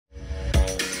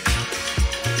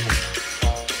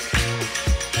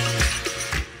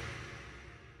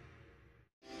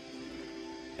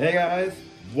Hey guys,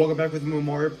 welcome back with more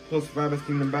Mario plus Rabbids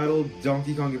Kingdom Battle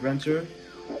Donkey Kong Adventure.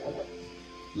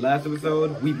 Last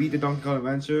episode, we beat the Donkey Kong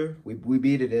Adventure. We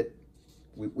beat it.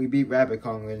 We beat Rabbit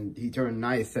Kong and he turned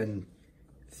nice and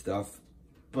stuff.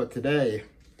 But today,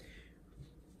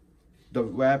 the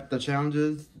rabbit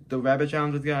challenges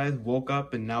guys woke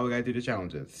up and now we gotta do the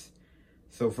challenges.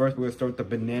 So first we're gonna start the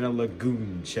Banana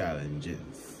Lagoon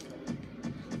challenges.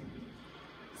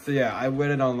 So yeah, I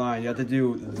read it online. You have to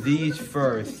do these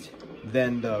first,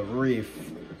 then the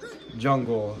reef,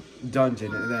 jungle,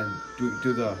 dungeon, and then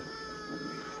do the.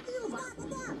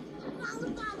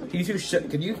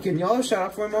 Can y'all shut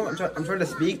up for a moment? I'm trying to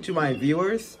speak to my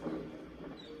viewers.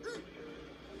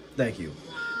 Thank you.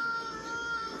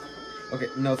 Okay,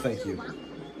 no, thank you.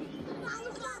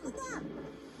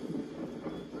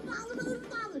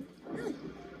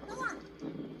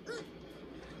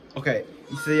 Okay,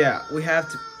 so yeah, we have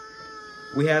to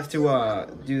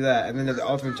do that, and then there's the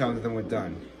ultimate challenge, and then we're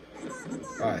done.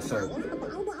 Alright, so...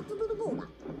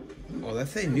 Oh,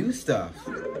 let's say new stuff.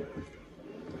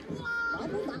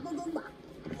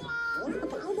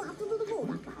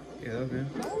 Yeah, that's new.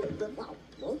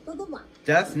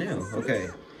 That's new, okay.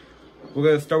 We're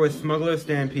gonna start with Smuggler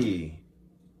Stampede.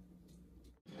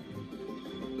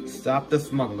 Stop the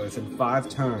smugglers in 5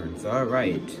 turns,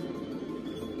 alright.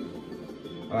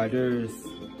 Alright, there's...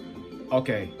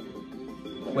 Okay.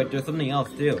 Wait, there's something else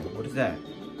too. What is that?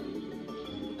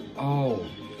 Oh,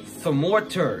 some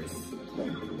mortars.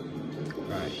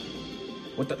 Alright.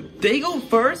 What the? They go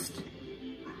first?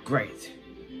 Great.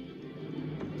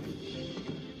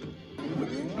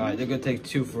 Alright, they're gonna take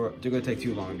too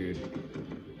long, dude.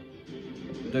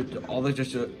 All they're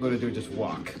just gonna do is just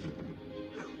walk.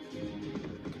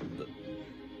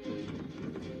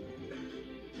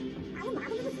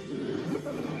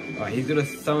 Alright, he's gonna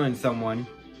summon someone.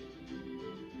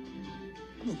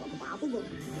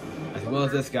 As well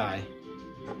as this guy.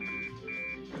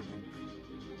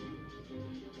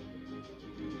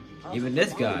 Even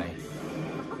this guy.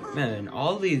 Man,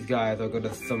 all these guys are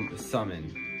gonna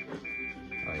summon.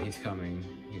 Alright, he's coming.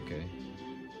 Okay.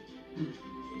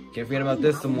 Can't forget about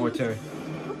this, the mortar.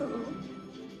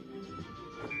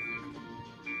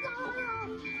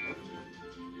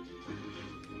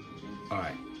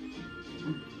 Alright.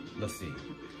 Let's see.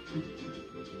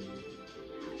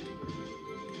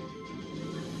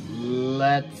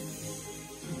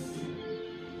 Let's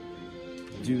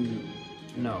do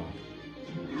no.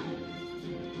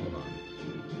 Hold on.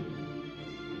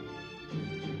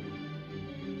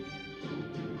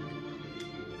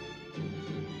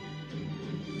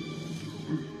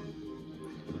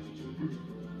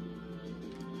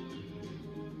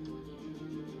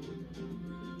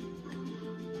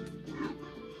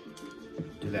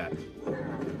 Do that.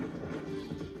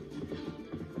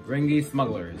 Ringy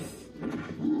smugglers.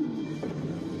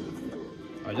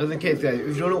 Just in case, guys,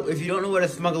 if you don't know what a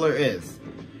smuggler is,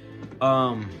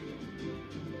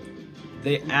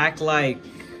 they act like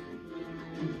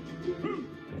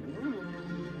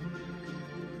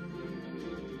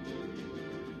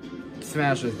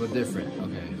smashers but different.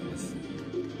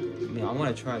 Okay, I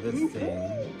want to try this thing,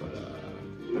 but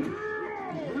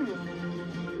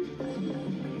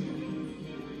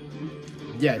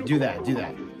yeah, do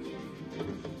that.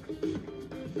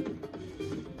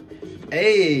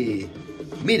 Hey.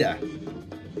 Mira.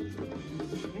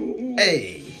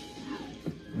 Hey.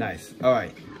 Nice.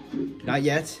 Alright. Not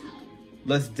yet.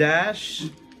 Let's dash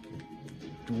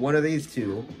to one of these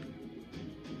two.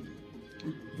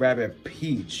 Rabbit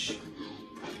Peach.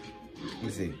 Let me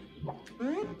see.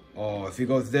 Oh, if he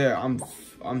goes there, I'm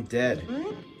dead.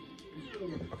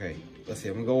 Okay, let's see.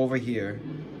 I'm gonna go over here.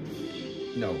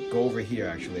 No, go over here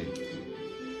actually.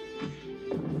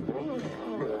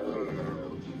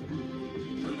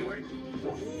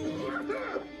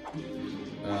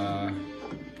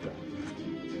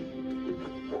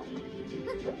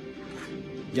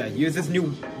 Yeah, use this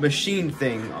new machine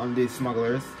thing on these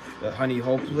smugglers. The honey,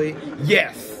 hopefully.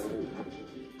 Yes!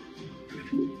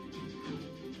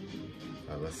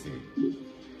 Let's see.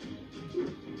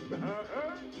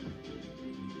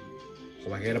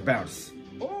 Oh, I gotta bounce.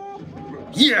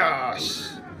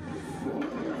 Yes!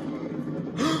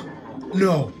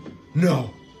 No!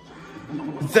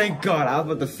 Thank God, I was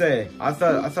about to say. I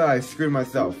thought I screwed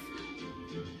myself.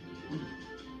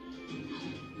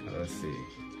 Let's see.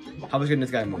 How much can this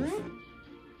guy move?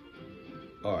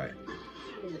 Alright.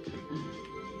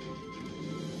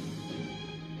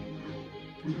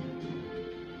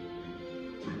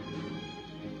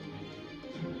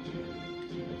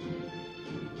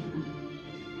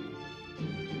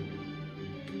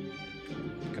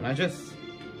 Can I just...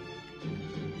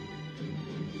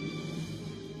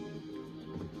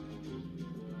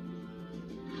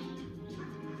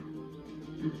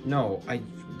 No, I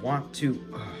want to...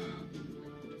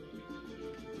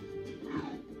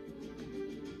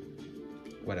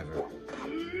 Whatever.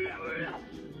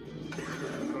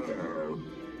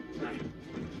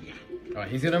 Alright,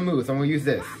 he's gonna move, so I'm gonna use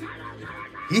this.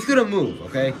 He's gonna move,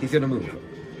 okay? He's gonna move.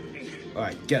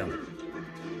 Alright, get him.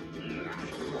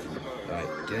 Alright,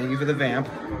 getting you for the vamp.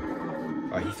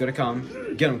 Alright, he's gonna come.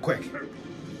 Get him quick.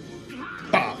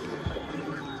 Bop!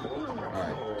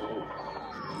 Alright.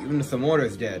 Even the Samora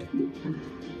is dead.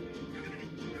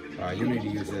 Alright, you need to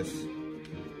use this.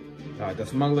 Alright, the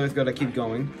smuggler is gonna keep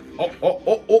going.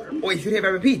 Oh, you should hit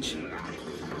Rabbit Peach.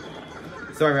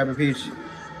 Sorry, Rabbit Peach.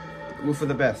 Move for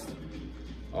the best.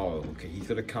 Oh, okay, he's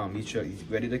gonna come. He's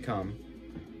ready to come.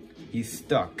 He's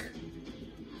stuck.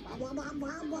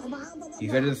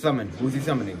 He's ready to summon. Who's he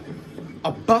summoning?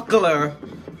 A buckler!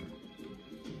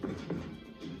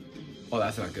 Oh,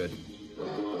 that's not good.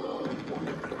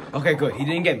 Okay, good. He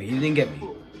didn't get me. He didn't get me.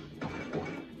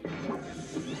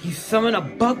 He summoned a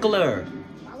buckler!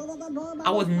 I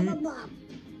was...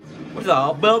 What's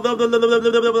up?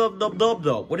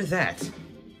 What is that?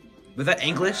 Was that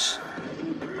English?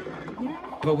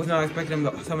 But was not expecting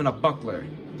him to summon a buckler.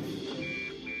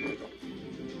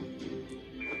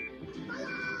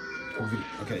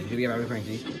 Okay, here we go,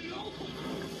 cranky.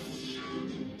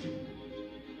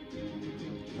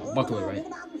 Buckler, right?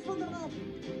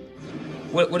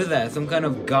 What is that? Some kind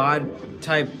of god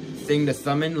type thing to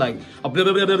summon? Like, and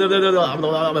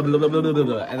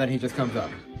then he just comes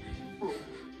up.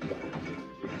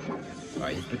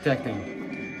 Alright, he's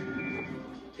protecting.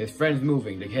 His friend's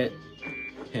moving to hit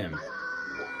him.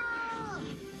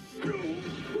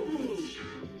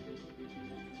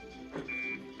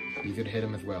 He's gonna hit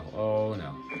him as well. Oh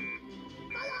no.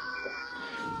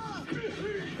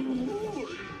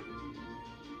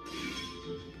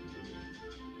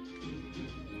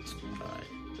 Alright.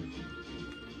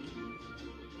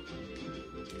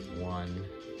 1,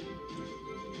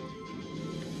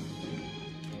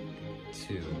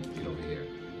 2. Get over here.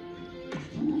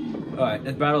 Alright,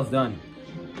 this battle's done.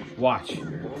 Watch.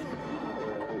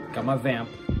 Got my vamp.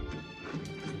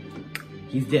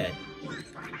 He's dead.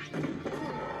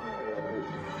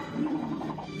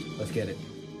 Let's get it.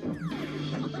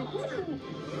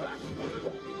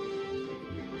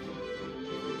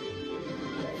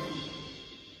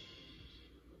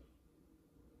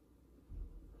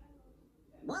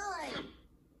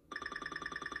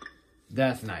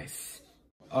 That's nice.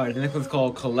 Alright, the next one's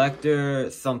called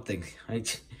Collector something.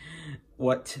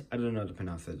 What? I don't know how to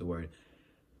pronounce the word.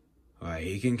 Alright,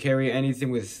 he can carry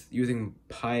anything with using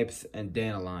pipes and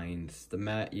dandelions. The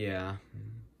mat, yeah.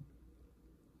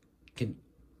 Can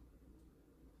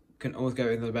almost get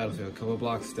into the battlefield. A couple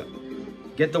blocks to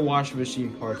get the washing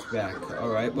machine parts back.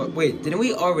 Alright, but wait, didn't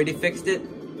we already fix it?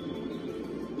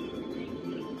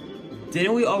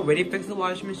 Didn't we already fix the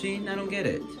washing machine? I don't get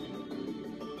it.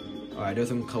 Alright, there's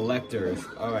some collectors.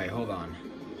 Alright, hold on.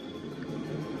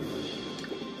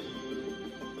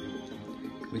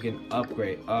 We can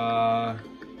upgrade.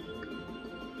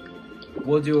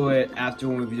 We'll do it after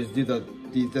when we just do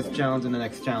this challenge and the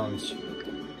next challenge.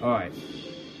 Alright.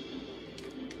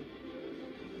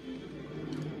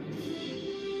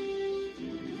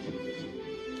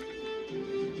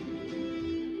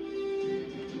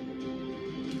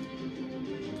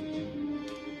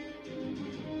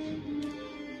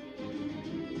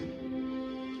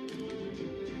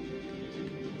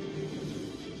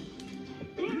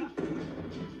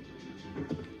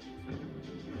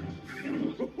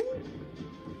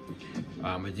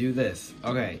 I'm gonna do this.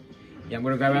 Okay. Yeah, I'm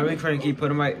gonna grab Rabbit and Cranky,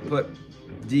 put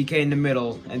DK in the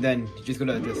middle, and then just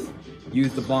gonna just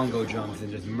use the bongo drums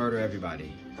and just murder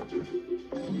everybody.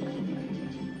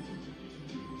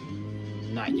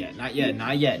 Not yet, not yet,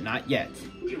 not yet, not yet.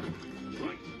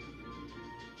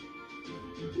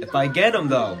 If I get him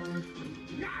though.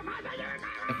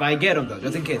 If I get him though,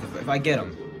 just in case, if I get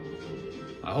him.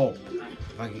 I hope.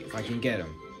 If I can get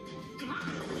him.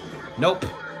 Nope.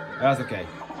 That's okay.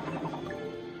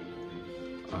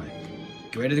 Alright.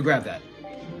 Get ready to grab that.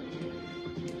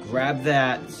 Grab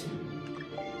that.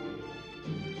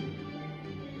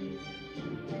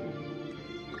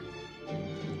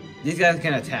 These guys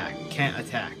can attack. Can't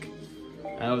attack.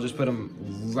 And I'll just put them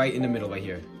right in the middle right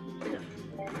here.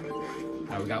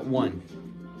 Alright, we got one.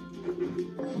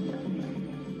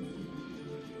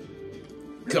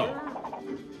 Go.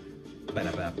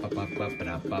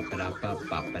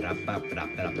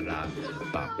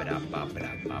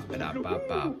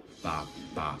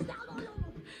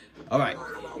 Alright.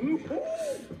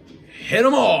 Hit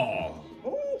them all!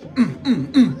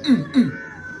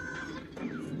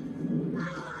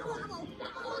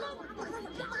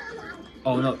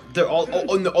 Oh no, they're all.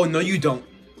 Oh no, oh no, you don't.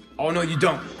 Oh no, you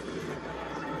don't.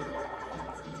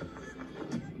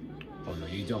 Oh no,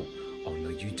 you don't. Oh no,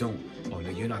 you don't. Oh no,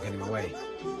 you're not getting away.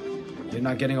 You're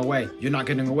not getting away. You're not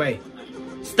getting away.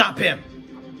 Stop him!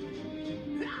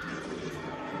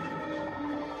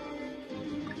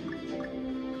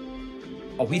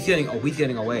 Oh, he's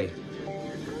getting away.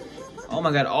 Oh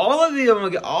my god, all of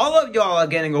y'all are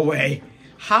getting away.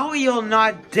 How are y'all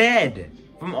not dead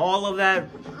from all of that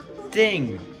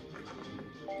thing?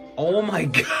 Oh my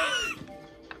god.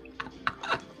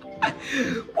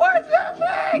 What's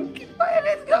happening? What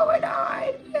is going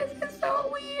on? This is so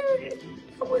weird.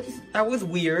 That was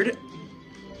weird.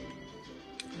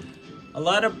 A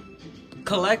lot of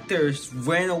collectors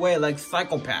ran away like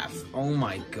psychopaths. Oh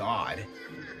my god.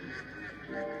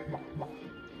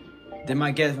 They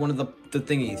might get one of the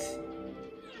thingies.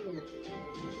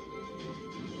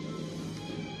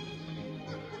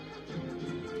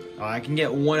 Oh, I can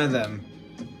get one of them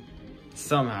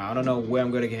somehow. I don't know where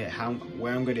I'm gonna get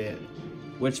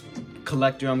which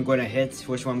collector I'm gonna hit,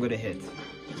 which one I'm gonna hit.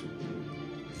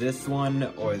 This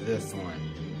one or this one.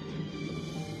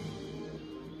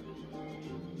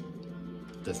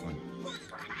 This one.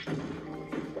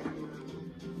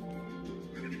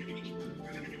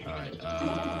 Alright,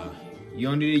 you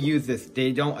don't need to use this.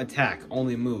 They don't attack,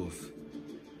 only move.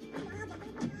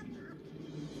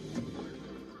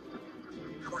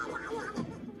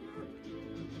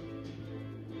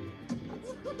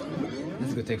 This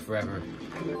is gonna take forever.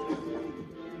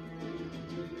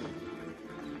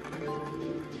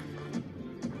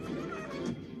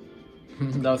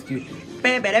 That was cute.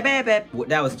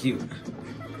 That was cute.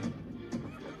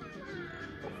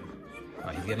 Oh,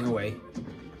 he's getting away.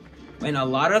 And a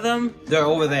lot of them, they're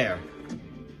over there.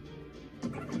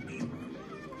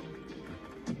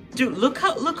 Dude, look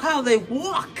how they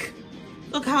walk.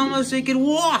 Look how much they can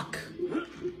walk.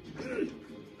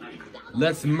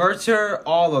 Let's murder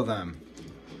all of them.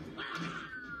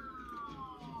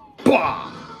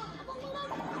 Bah!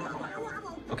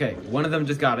 Okay, one of them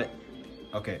just got it.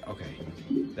 Okay.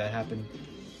 That happened.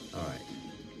 Alright.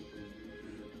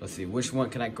 Let's see, which one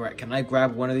can I grab? Can I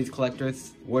grab one of these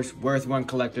collectors? Where's one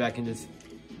collector I can just...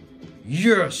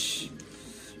 Yes!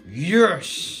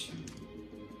 Yes!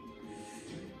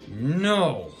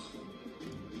 No!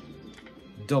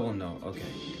 Double no, okay.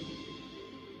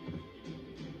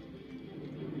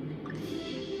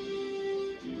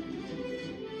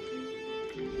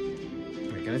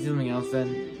 Wait, can I see something else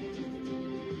then?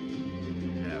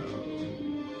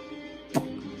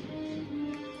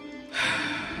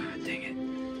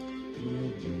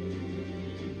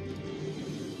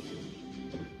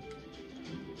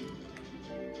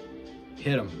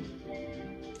 Hit him.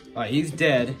 Alright, he's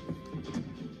dead.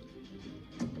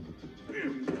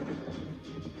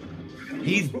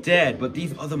 He's dead, but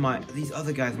these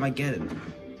other guys might get him.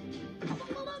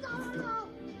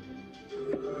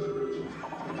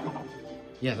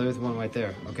 Yeah, there's one right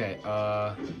there. Okay,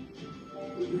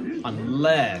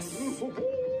 unless...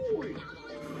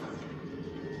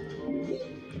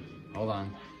 Hold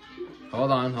on.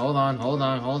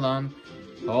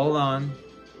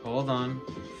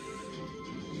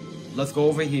 Let's go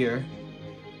over here.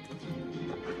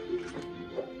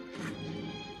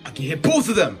 I can hit both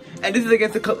of them! And this is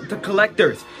against the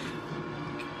collectors.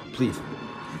 Please.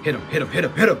 Hit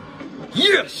him.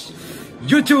 Yes!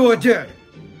 You two are dead!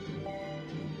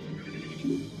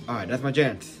 Alright, that's my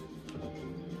chance.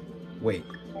 Wait.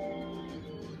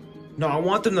 No, I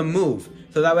want them to move.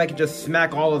 So that way I can just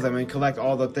smack all of them and collect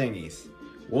all the thingies.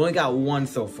 We only got one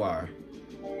so far.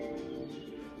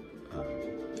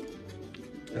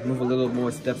 Let's move a little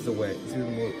more steps away.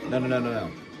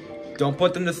 No. Don't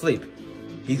put them to sleep.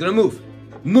 He's gonna move.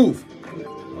 Move.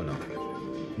 Oh no.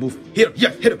 Move. Hit him.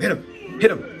 Yes, hit him.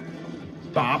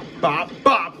 Bop.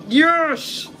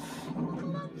 Yes!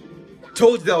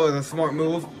 Told you that was a smart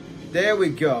move. There we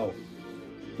go.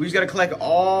 We just gotta collect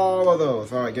all of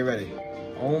those. Alright, get ready.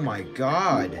 Oh my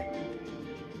god.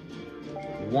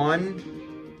 1,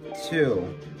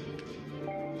 2.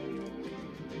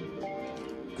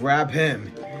 Grab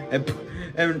him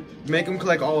and make him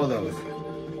collect all of those.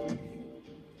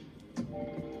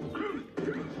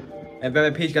 And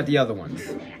Bebe Peach got the other ones.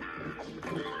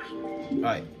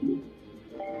 Alright.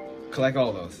 Collect all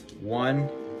of those. 1,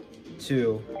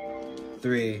 2,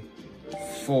 3,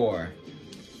 4.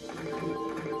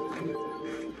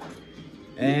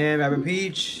 And Bebe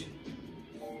Peach.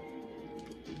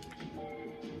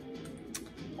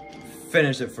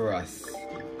 Finish it for us.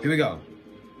 Here we go.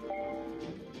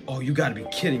 Oh, you gotta be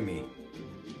kidding me.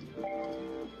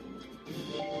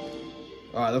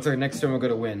 Alright, looks like next turn we're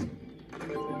gonna win.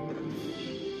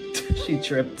 She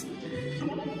tripped.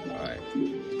 Alright.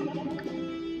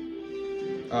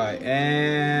 Alright,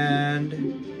 and...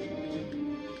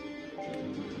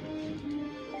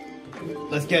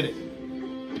 let's get it.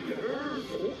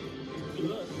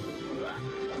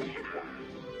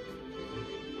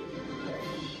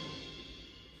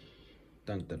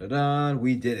 Dun dun dun dun.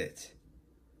 We did it.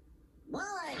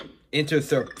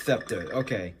 Interceptor.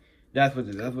 Okay, that's what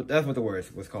the word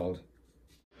was called.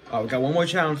 Oh, we got one more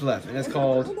challenge left, and it's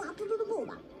called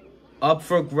Up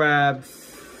for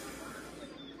Grabs.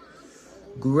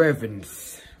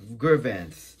 Grievance.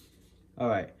 All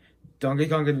right, Donkey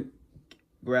Kong can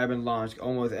grab and launch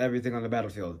almost everything on the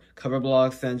battlefield: cover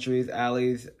blocks, sentries,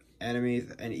 alleys, enemies,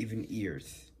 and even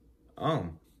ears. Oh.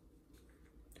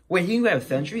 Wait, he can grab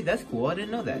sentries? That's cool. I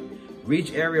didn't know that.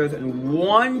 Reach areas in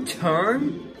one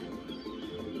turn?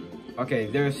 Okay,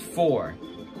 there's 4.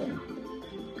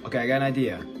 Okay, I got an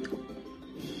idea.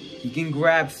 He can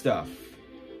grab stuff.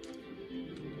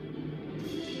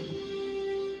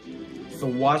 So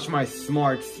watch my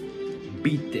smarts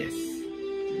beat this.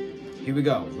 Here we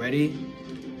go. Ready?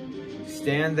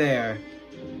 Stand there.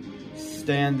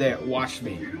 Stand there. Watch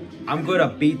me. I'm gonna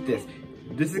beat this.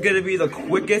 This is gonna be the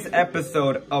quickest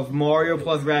episode of Mario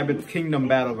plus Rabbids Kingdom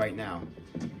Battle right now.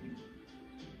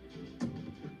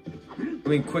 I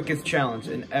mean, quickest challenge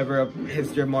in ever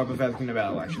history of Mario plus Rabbids Kingdom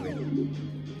Battle, actually.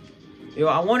 You know,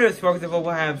 I wonder if Sparks of Hope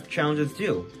will have challenges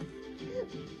too.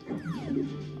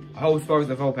 I hope Sparks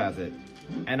of Hope has it.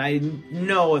 And I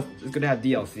know it's gonna have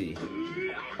DLC.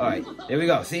 Alright, there we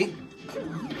go, see?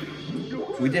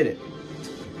 We did it.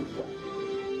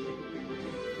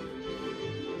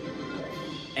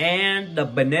 And the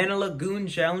Banana Lagoon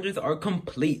challenges are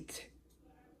complete.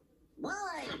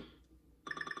 Why?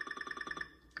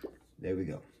 There we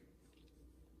go.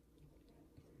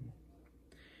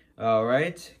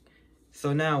 Alright.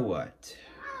 So now what?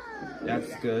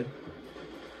 That's good.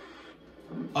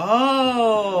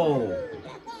 Oh!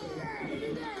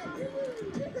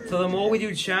 So the more we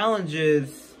do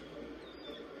challenges,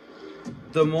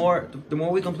 the more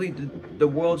we complete the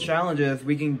world challenges,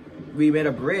 we made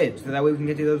a bridge, so that way we can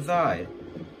get to the other side.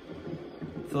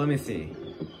 So let me see.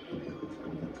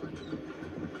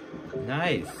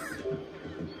 Nice.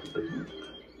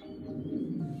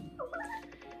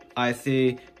 I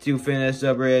see. To finish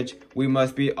the bridge, we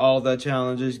must beat all the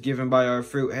challenges given by our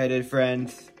fruit-headed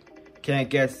friends. Can't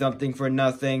get something for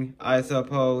nothing, I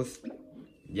suppose.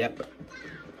 Yep.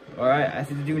 Alright, I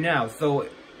see what to do now. So,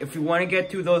 if we want to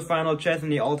get to those final chests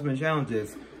and the ultimate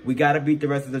challenges, we gotta beat the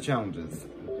rest of the challenges.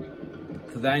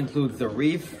 So that includes the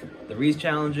reef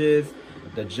challenges,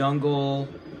 the jungle,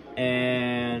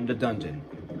 and the dungeon.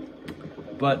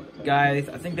 But guys,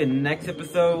 I think the next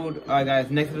episode,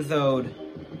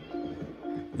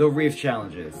 the reef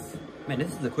challenges. Man,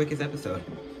 this is the quickest episode.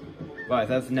 Alright,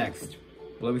 that's next.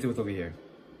 Well, let me see what's over here.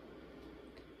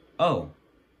 Oh,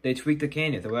 they tweaked the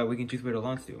canyon so we can choose where to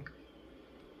launch to.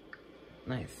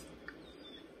 Nice.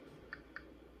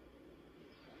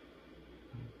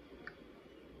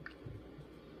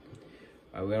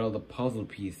 Alright, we got all the puzzle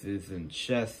pieces and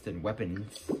chests and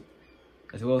weapons,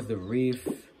 as well as the reef,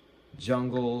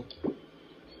 jungle,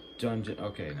 dungeon.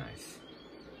 Okay, nice.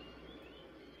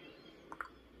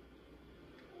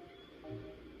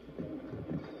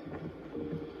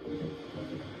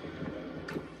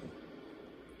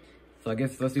 So I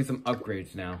guess let's do some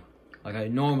upgrades now, like I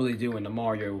normally do in the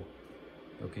Mario.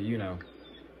 Okay, you know.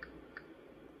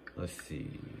 Let's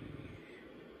see.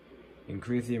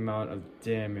 Increase the amount of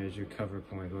damage, recover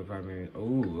points, or primary.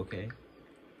 Oh, okay.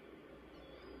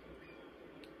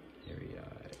 Here we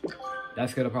are.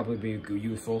 That's gonna probably be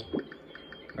useful.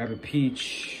 Rabbit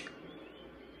Peach.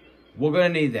 We're gonna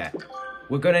need that.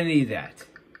 We're gonna need that.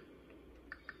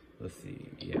 Let's see.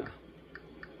 Yeah.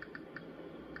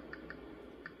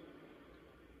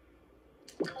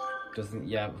 Doesn't,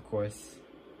 yeah, of course.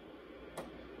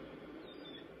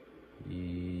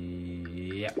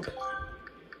 Yep.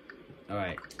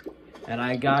 Alright. And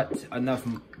I got enough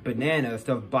bananas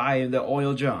to buy the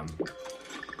oil drum.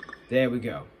 There we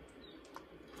go.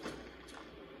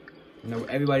 Now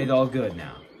everybody's all good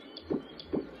now.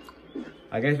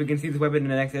 I guess we can see this weapon in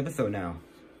the next episode now.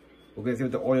 We're gonna see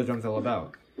what the oil drum's all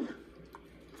about.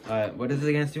 What is it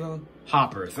against you?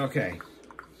 Hoppers, okay.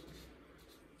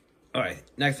 Alright,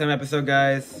 next time episode,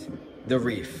 guys, the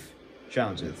reef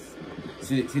challenges.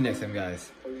 See you next time,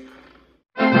 guys.